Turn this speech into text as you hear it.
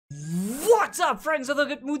What's up, friends of the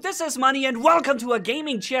good mood? This is Manni and welcome to a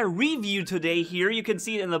gaming chair review today here. You can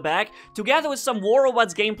see it in the back, together with some War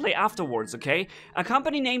Robots gameplay afterwards, okay? A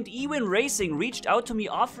company named Ewin Racing reached out to me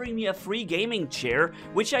offering me a free gaming chair,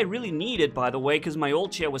 which I really needed, by the way, because my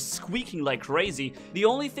old chair was squeaking like crazy. The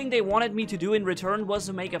only thing they wanted me to do in return was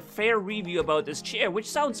to make a fair review about this chair, which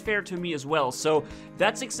sounds fair to me as well. So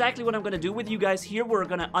that's exactly what I'm gonna do with you guys here. We're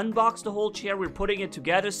gonna unbox the whole chair, we're putting it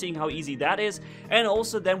together, seeing how easy that is, and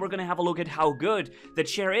also then we're gonna have a look at how good the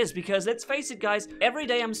chair is, because let's face it guys, every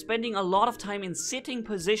day I'm spending a lot of time in sitting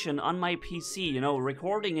position on my PC, you know,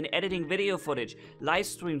 recording and editing video footage, live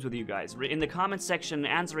streams with you guys, in the comment section,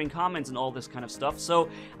 answering comments and all this kind of stuff. So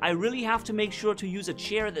I really have to make sure to use a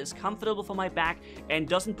chair that is comfortable for my back and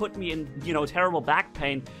doesn't put me in, you know, terrible back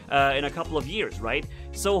pain in a couple of years, right?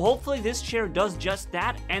 So hopefully this chair does just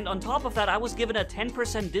that, and on top of that I was given a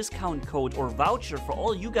 10% discount code or voucher for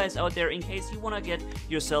all you guys out there in case you want to get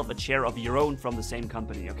yourself a chair of your own from the same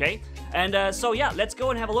company, okay? And so yeah, let's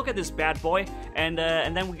go and have a look at this bad boy, and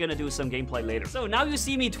then we're gonna do some gameplay later. So now you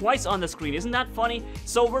see me twice on the screen, isn't that funny?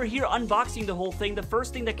 So we're here unboxing the whole thing. The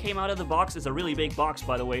first thing that came out of the box is a really big box,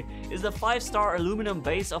 by the way, is the 5-star aluminum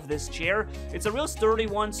base of this chair. It's a real sturdy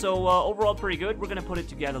one, so overall pretty good. We're gonna put it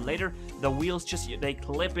together later. The wheels they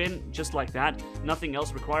clip in just like that, nothing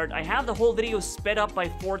else required. I have the whole video sped up by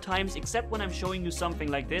 4 times, except when I'm showing you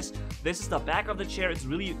something like this. This is the back of the chair. It's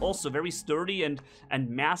really also very sturdy and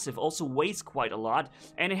massive, also weighs quite a lot,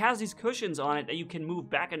 and it has these cushions on it that you can move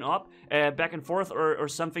back and up, back and forth or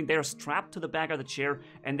something. They're strapped to the back of the chair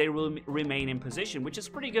and they will remain in position, which is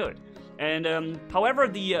pretty good. And however,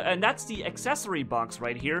 and that's the accessory box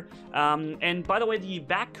right here. And by the way, the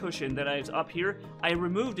back cushion that is up here, I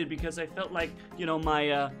removed it because I felt like, you know,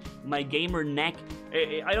 my gamer neck,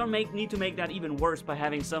 I don't need to make that even worse by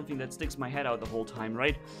having something that sticks my head out the whole time,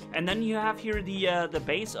 right? And then you have here the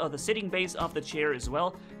base, the sitting base of the chair as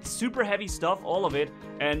well. Super heavy stuff, all of it.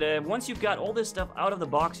 And once you've got all this stuff out of the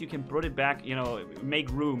box, you can put it back, you know, make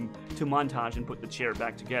room to montage and put the chair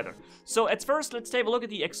back together. So at first, let's take a look at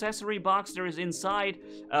the accessory box. There is inside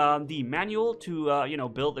the manual to, you know,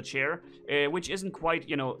 build the chair, which isn't quite,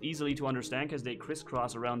 you know, easily to understand because they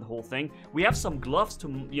crisscross around the whole thing. We have some gloves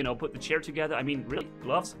to, you know, put the chair together. I mean, really?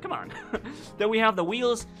 Gloves? Come on. Then we have the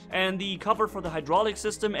wheels and the cover for the hydraulic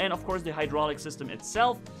system, and of course the hydraulic system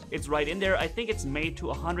itself. It's right in there. I think it's made to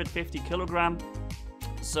 150 kilogram,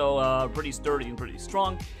 so pretty sturdy and pretty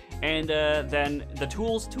strong. And then the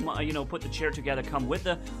tools to, you know, put the chair together come with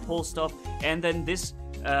the whole stuff, and then this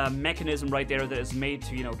mechanism right there that is made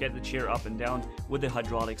to, you know, get the chair up and down with the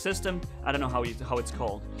hydraulic system. I don't know how it's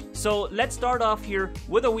called. So let's start off here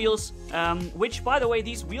with the wheels, which, by the way,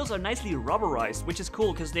 these wheels are nicely rubberized, which is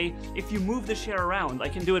cool because if you move the chair around, I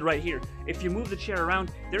can do it right here. If you move the chair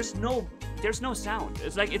around, there's no sound.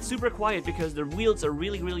 It's like, it's super quiet because the wheels are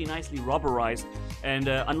really, really nicely rubberized. And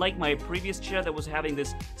unlike my previous chair that was having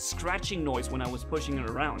this scratching noise when I was pushing it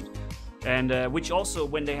around. And which also,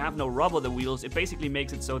 when they have no rubber, the wheels, it basically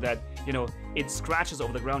makes it so that, you know, it scratches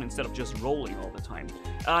over the ground instead of just rolling all the time.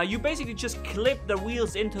 You basically just clip the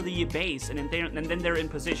wheels into the base, and then they're in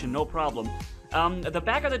position, no problem. The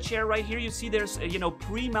back of the chair right here, you see there's, you know,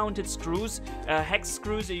 pre-mounted screws, hex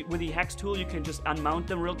screws. With the hex tool, you can just unmount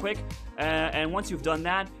them real quick. And once you've done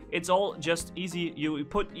that, it's all just easy. You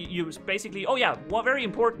basically, oh yeah, well, very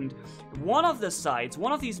important. One of the sides,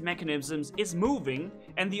 one of these mechanisms is moving,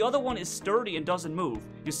 and the other one is sturdy and doesn't move.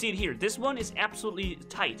 You see it here. This one is absolutely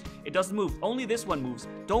tight. It doesn't move. Only this one moves.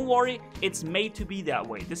 Don't worry, it's made to be that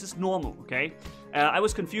way. This is normal, okay? I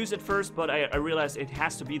was confused at first, but I realized it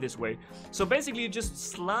has to be this way. So basically, you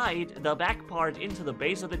just slide the back part into the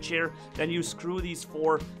base of the chair, then you screw these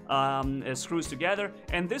 4 screws together,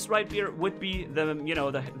 and this right here would be the, you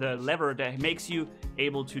know, the lever that makes you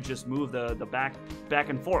able to just move the back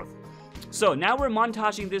and forth. So now we're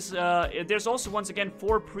montaging this. There's also, once again,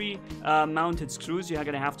 4 pre-mounted screws. You're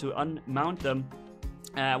gonna have to unmount them.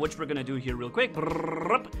 Which we're gonna do here real quick.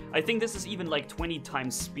 I think this is even like 20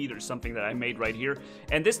 times speed or something that I made right here.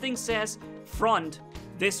 And this thing says front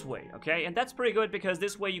this way, okay? And that's pretty good because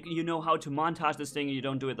this way you know how to montage this thing and you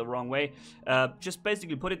don't do it the wrong way. Just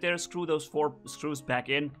basically put it there, screw those 4 screws back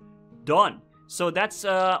in, done. So that's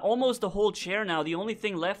almost the whole chair now. The only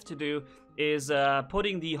thing left to do is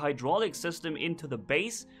putting the hydraulic system into the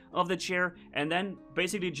base of the chair and then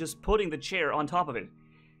basically just putting the chair on top of it.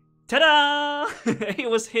 Ta-da! It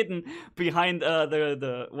was hidden behind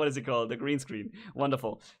the what is it called? The green screen.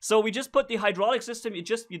 Wonderful. So we just put the hydraulic system. You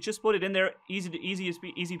just put it in there, easy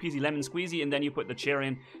peasy lemon squeezy, and then you put the chair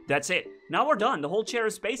in. That's it. Now we're done. The whole chair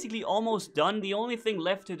is basically almost done. The only thing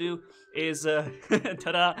left to do is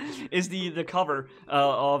ta-da, is the cover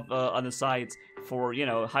of on the sides for, you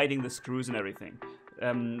know, hiding the screws and everything.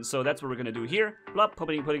 So that's what we're gonna do here. Plop,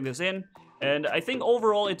 putting this in. And I think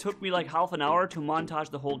overall it took me like half an hour to montage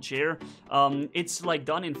the whole chair. It's like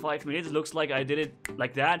done in 5 minutes. It looks like I did it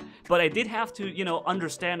like that. But I did have to, you know,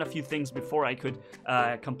 understand a few things before I could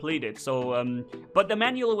complete it. So, but the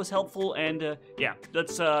manual was helpful, and yeah,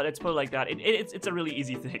 let's put it like that. It's a really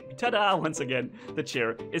easy thing. Ta-da! Once again, the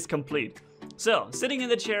chair is complete. So, sitting in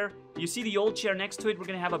the chair, you see the old chair next to it. We're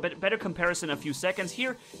gonna have a better comparison in a few seconds.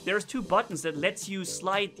 Here, there's 2 buttons that lets you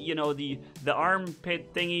slide, you know, the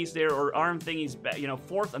armpit thingies there, or arm thingies, you know,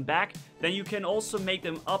 forth and back. Then you can also make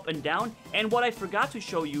them up and down. And what I forgot to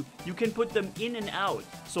show you, you can put them in and out.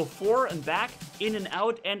 So forward and back, in and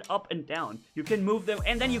out, and up and down. You can move them,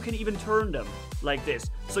 and then you can even turn them like this.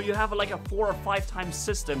 So you have like a 4 or 5 times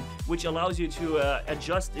system, which allows you to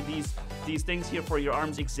adjust these things here for your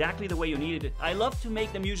arms exactly the way you need it. I love to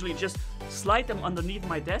make them usually just slide them underneath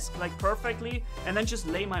my desk like perfectly, and then just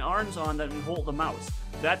lay my arms on them and hold the mouse.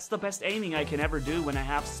 That's the best aiming I can ever do when I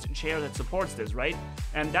have a chair that supports this, right?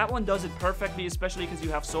 And that one does it perfectly, especially because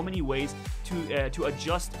you have so many ways to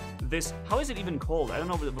adjust this. How is it even called? I don't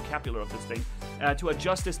know the vocabulary of this thing. To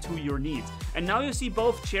adjust this to your needs. And now you see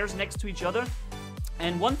both chairs next to each other.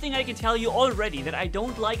 And one thing I can tell you already that I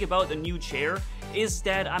don't like about the new chair is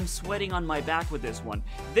that I'm sweating on my back with this one.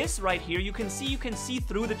 This right here, you can see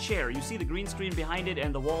through the chair. You see the green screen behind it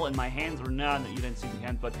and the wall in my hands, or no, you didn't see the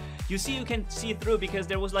hand, but you can see through, because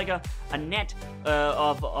there was like a net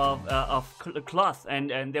of cloth,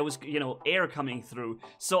 and there was, you know, air coming through.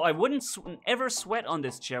 So I wouldn't ever sweat on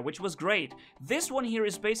this chair, which was great. This one here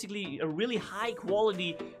is basically a really high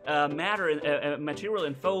quality material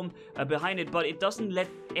and foam behind it, but it doesn't let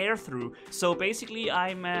air through. So basically,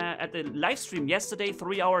 I'm at the live stream yesterday,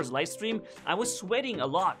 3 hours live stream. I was sweating a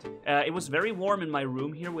lot. It was very warm in my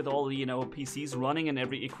room here with all the, you know, PCs running and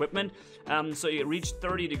every equipment. So it reached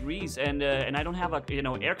 30 degrees, and I don't have a, you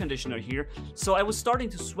know, air conditioner here. So I was starting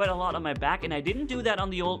to sweat a lot on my back, and I didn't do that on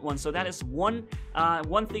the old one. So that is one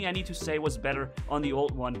thing I need to say was better on the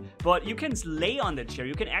old one. But you can lay on the chair.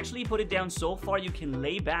 You can actually put it down so far you can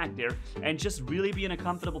lay back there and just really be in a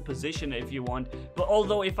comfortable position if you want. But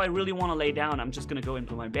although if I really want to lay down, I'm just gonna go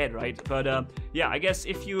into my bed, right? But yeah, I guess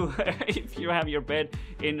if you if you have your bed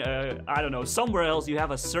in I don't know, somewhere else, you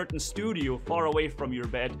have a certain studio far away from your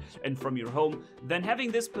bed and from your home, then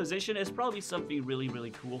having this position is probably something really,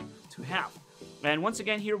 really cool to have. And once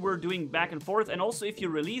again, here we're doing back and forth, and also if you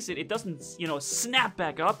release it, it doesn't, you know, snap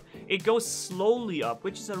back up. It goes slowly up,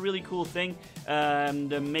 which is a really cool thing, and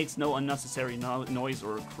makes no unnecessary noise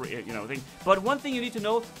or, you know, thing. But one thing you need to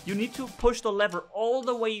know, you need to push the lever all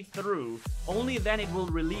the way through. Only then it will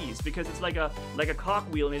release, because it's like a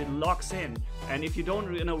cogwheel and it locks in. And if you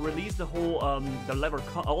don't, you know, release the whole the lever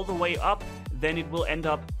all the way up, then it will end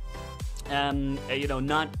up, you know,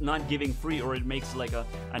 not giving free, or it makes like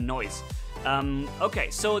a noise. Okay,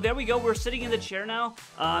 so there we go. We're sitting in the chair now.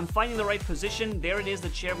 I'm finding the right position. There it is, the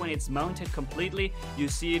chair when it's mounted completely. You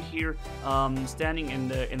see it here, standing in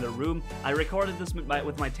the room. I recorded this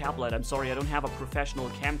with my tablet. I'm sorry, I don't have a professional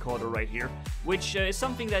camcorder right here, which is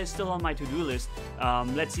something that is still on my to-do list.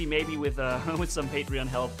 Let's see, maybe with with some Patreon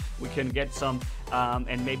help, we can get some,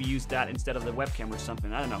 and maybe use that instead of the webcam or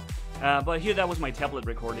something. I don't know. But here, that was my tablet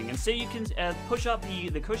recording. And so you can push up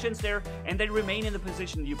the cushions there, and they remain in the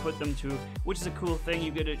position you put them to, which is a cool thing.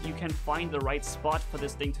 You can find the right spot for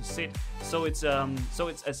this thing to sit, so it's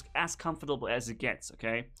as comfortable as it gets.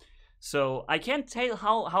 Okay. So I can't tell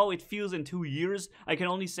how it feels in 2 years. I can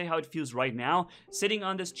only say how it feels right now. Sitting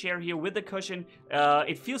on this chair here with the cushion,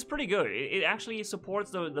 it feels pretty good. It actually supports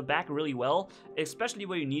the back really well, especially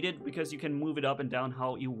where you need it, because you can move it up and down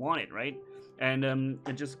how you want it, right? And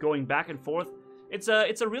just going back and forth. It's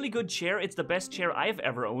a really good chair. It's the best chair I've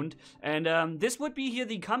ever owned. And this would be here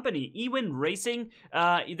the company, Ewin Racing.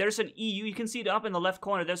 There's an EU, you can see it up in the left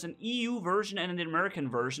corner. There's an EU version and an American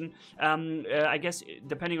version. I guess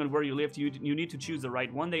depending on where you live, you need to choose the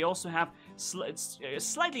right one. They also have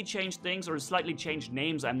slightly changed things, or slightly changed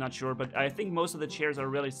names, I'm not sure. But I think most of the chairs are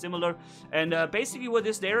really similar. And basically what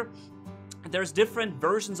is there, there's different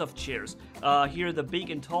versions of chairs. Here, the big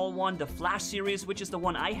and tall one, the Flash series, which is the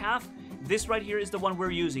one I have. This right here is the one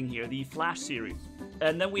we're using here, the Flash series.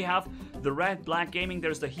 And then we have the Red Black Gaming.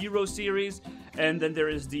 There's the Hero series, and then there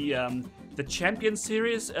is the the Champion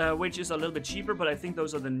series, which is a little bit cheaper, but I think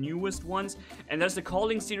those are the newest ones. And there's the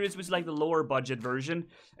Calling series, which is like the lower budget version.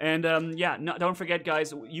 And yeah, don't forget,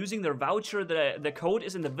 guys, using their voucher, the code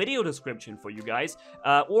is in the video description for you guys,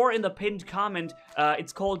 or in the pinned comment.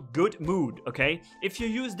 It's called Good Mood, okay? If you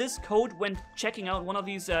use this code when checking out one of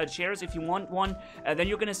these chairs, if you want one, then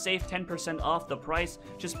you're gonna save 10% off the price.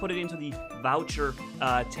 Just put it into the voucher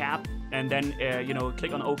tab, and then you know,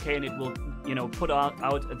 click on OK, and it will, you know, put out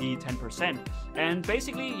the 10%. And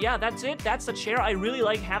basically, yeah, that's it. That's the chair. I really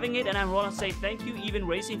like having it, and I want to say thank you, Even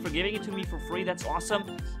Racing, for giving it to me for free. That's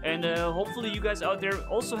awesome. And hopefully you guys out there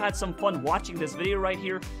also had some fun watching this video right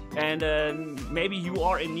here, and maybe you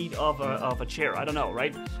are in need of a chair. I don't know,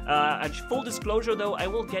 right? Full disclosure though, I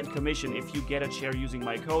will get commission if you get a chair using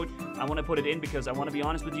my code. I want to put it in because I want to be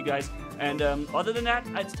honest with you guys. And other than that,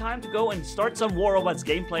 it's time to go and start some War Robots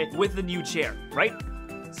gameplay with the new chair, right?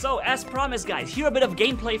 So, as promised, guys, here a bit of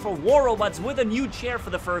gameplay for War Robots with a new chair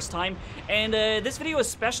for the first time. And this video is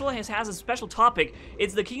special. It has a special topic.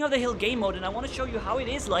 It's the King of the Hill game mode, and I want to show you how it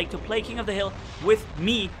is like to play King of the Hill with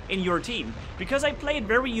me in your team. Because I play it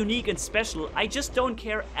very unique and special, I just don't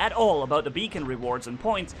care at all about the beacon rewards and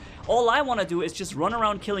points. All I want to do is just run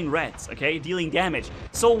around killing reds, okay, dealing damage.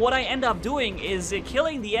 So what I end up doing is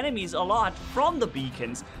killing the enemies a lot from the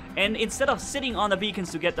beacons. And instead of sitting on the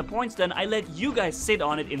beacons to get the points, then I let you guys sit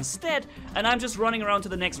on it instead, and I'm just running around to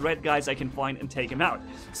the next red guys I can find and take him out.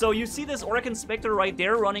 So you see this Orc Inspector right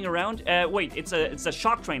there running around. Wait, it's a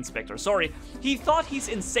Shock Train Inspector, sorry. He thought he's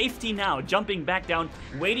in safety now, jumping back down,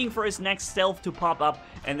 waiting for his next stealth to pop up,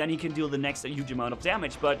 and then he can deal the next huge amount of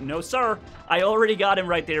damage. But no sir, I already got him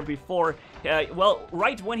right there before. Well,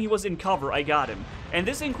 right when he was in cover, I got him. And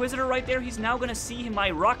this Inquisitor right there, he's now gonna see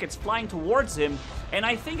my rockets flying towards him, and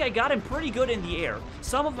I think I got him pretty good in the air.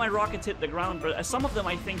 Some of my rockets hit the ground, but some of them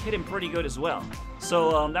I think hit him pretty good as well.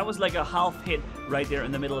 So that was like a half hit right there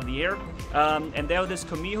in the middle of the air. And there this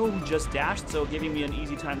Komiho who just dashed, so giving me an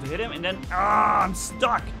easy time to hit him, and then, I'm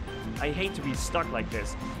stuck! I hate to be stuck like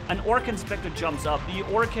this. An Orc Inspector jumps up, the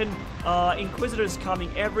Orcan Inquisitor is coming,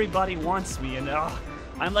 everybody wants me, and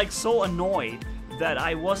I'm like so annoyed that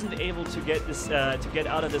I wasn't able to get this to get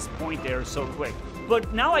out of this point there so quick.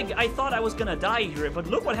 But now I thought I was gonna die here, but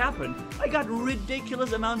look what happened. I got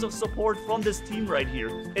ridiculous amounts of support from this team right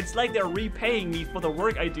here. It's like they're repaying me for the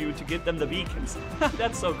work I do to get them the beacons.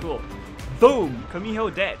 That's so cool. Boom!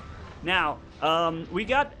 Komiho dead. Now, we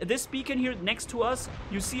got this beacon here next to us.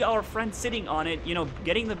 You see our friend sitting on it, you know,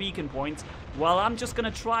 getting the beacon points, while I'm just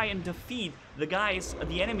gonna try and defeat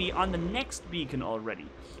the enemy on the next beacon already.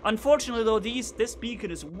 Unfortunately though, this beacon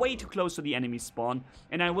is way too close to the enemy spawn,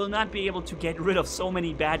 and I will not be able to get rid of so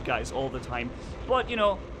many bad guys all the time. But, you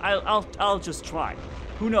know, I'll just try.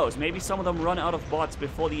 Who knows, maybe some of them run out of bots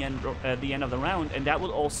before the end of the round, and that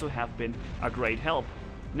will also have been a great help.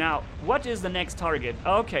 Now, what is the next target?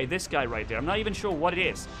 Okay, this guy right there. I'm not even sure what it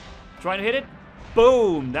is. Trying to hit it?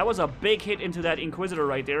 Boom! That was a big hit into that Inquisitor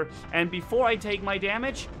right there. And before I take my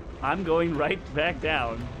damage, I'm going right back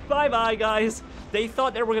down. Bye-bye, guys! They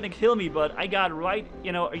thought they were gonna kill me, but I got right,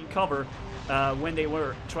 you know, in cover when they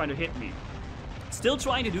were trying to hit me. Still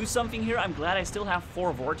trying to do something here. I'm glad I still have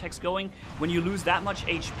 4 Vortex going. When you lose that much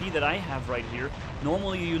HP that I have right here,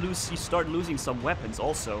 normally you start losing some weapons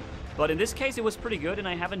also. But in this case, it was pretty good, and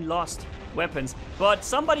I haven't lost weapons. But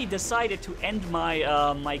somebody decided to end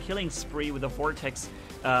my my killing spree with a Vortex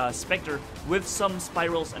Spectre with some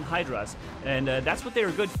Spirals and Hydras, and that's what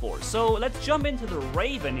they're good for. So let's jump into the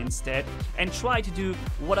Raven instead and try to do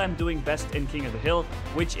what I'm doing best in King of the Hill,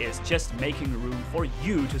 which is just making room for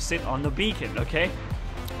you to sit on the beacon, okay?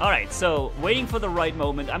 Alright, so waiting for the right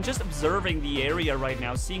moment. I'm just observing the area right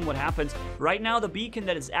now, seeing what happens. Right now, the beacon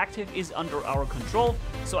that is active is under our control,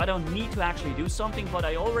 so I don't need to actually do something, but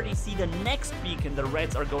I already see the next beacon the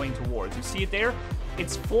Reds are going towards. You see it there?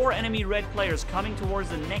 It's 4 enemy Red players coming towards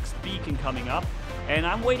the next beacon coming up, and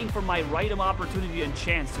I'm waiting for my right opportunity and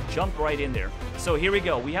chance to jump right in there. So here we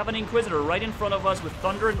go. We have an Inquisitor right in front of us with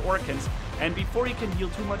Thunder and Orcans, and before he can deal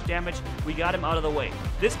too much damage, we got him out of the way.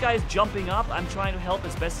 This guy's jumping up. I'm trying to help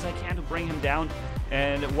as best as I can to bring him down,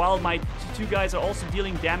 and while my 2 guys are also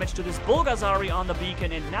dealing damage to this Bulgazari on the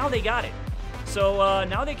beacon, and now they got it. So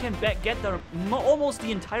now they can get almost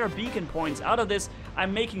the entire beacon points out of this.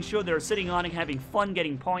 I'm making sure they're sitting on it, having fun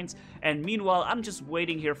getting points, and meanwhile, I'm just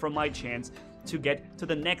waiting here for my chance to get to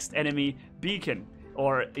the next enemy beacon,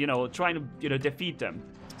 or, you know, trying to, you know, defeat them.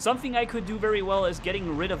 Something I could do very well is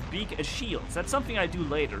getting rid of shields. That's something I do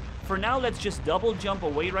later. For now, let's just double jump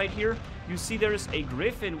away right here. You see there's a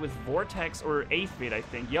Griffin with Vortex or Aphid, I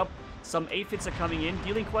think. Yup, some Aphids are coming in,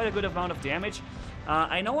 dealing quite a good amount of damage.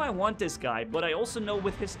 I know I want this guy, but I also know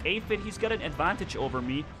with his Aphid, he's got an advantage over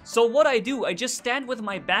me. So what I do, I just stand with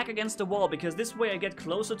my back against the wall, because this way I get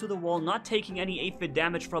closer to the wall, not taking any Aphid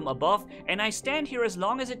damage from above, and I stand here as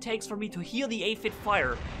long as it takes for me to heal the Aphid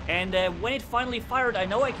fire. And when it finally fired, I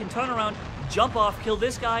know I can turn around, jump off, kill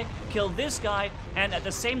this guy, and at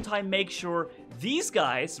the same time make sure these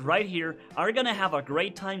guys right here are gonna have a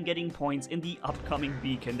great time getting points in the upcoming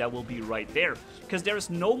beacon that will be right there. Because there's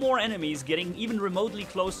no more enemies getting even remotely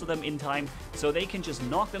close to them in time, so they can just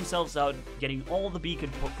knock themselves out, getting all the beacon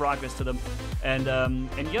progress to them. And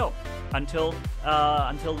yo, until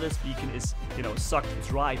this beacon is, you know, sucked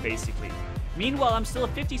dry, basically. Meanwhile, I'm still at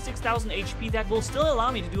 56,000 HP. That will still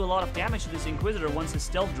allow me to do a lot of damage to this Inquisitor once his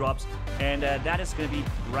stealth drops, and that is going to be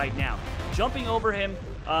right now. Jumping over him,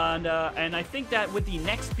 and I think that with the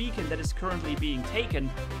next beacon that is currently being taken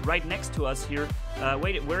right next to us here,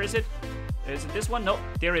 wait, where is it? Is it this one? No,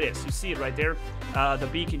 there it is. You see it right there. The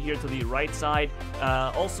beacon here to the right side.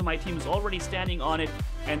 Also, my team is already standing on it,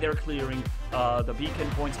 and they're clearing the beacon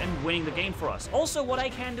points and winning the game for us. Also, what I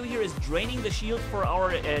can do here is draining the shield for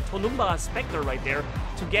our Tolumba Spectre right there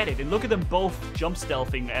to get it. And look at them both jump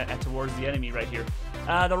stealthing towards the enemy right here.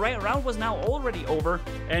 The round was now already over,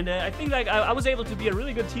 and I think like I was able to be a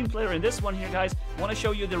really good team player in this one here, guys. I want to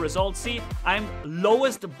show you the results. See, I'm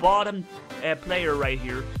lowest bottom player right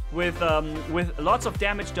here with lots of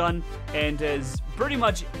damage done and pretty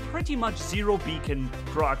much 0 beacon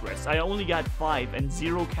progress. I only got 5 and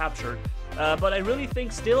 0 captured. But I really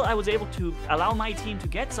think still I was able to allow my team to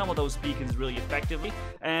get some of those beacons really effectively,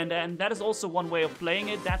 and that is also one way of playing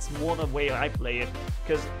it. That's more the way I play it,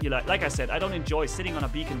 because you know, like I said, I don't enjoy sitting on a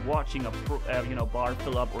beacon watching a bar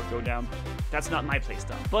fill up or go down. That's not my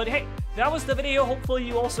playstyle. But hey, that was the video. Hopefully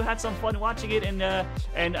you also had some fun watching it,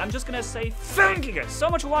 and I'm just gonna say thank you guys so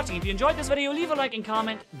much for watching. If you enjoyed this video, leave a like and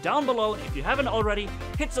comment down below. And if you haven't already,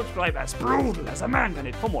 hit subscribe as brutal as a man can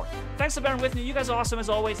hit for more. Thanks for bearing with me. You guys are awesome as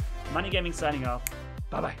always. Manni-Gaming signing off.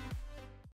 Bye-bye.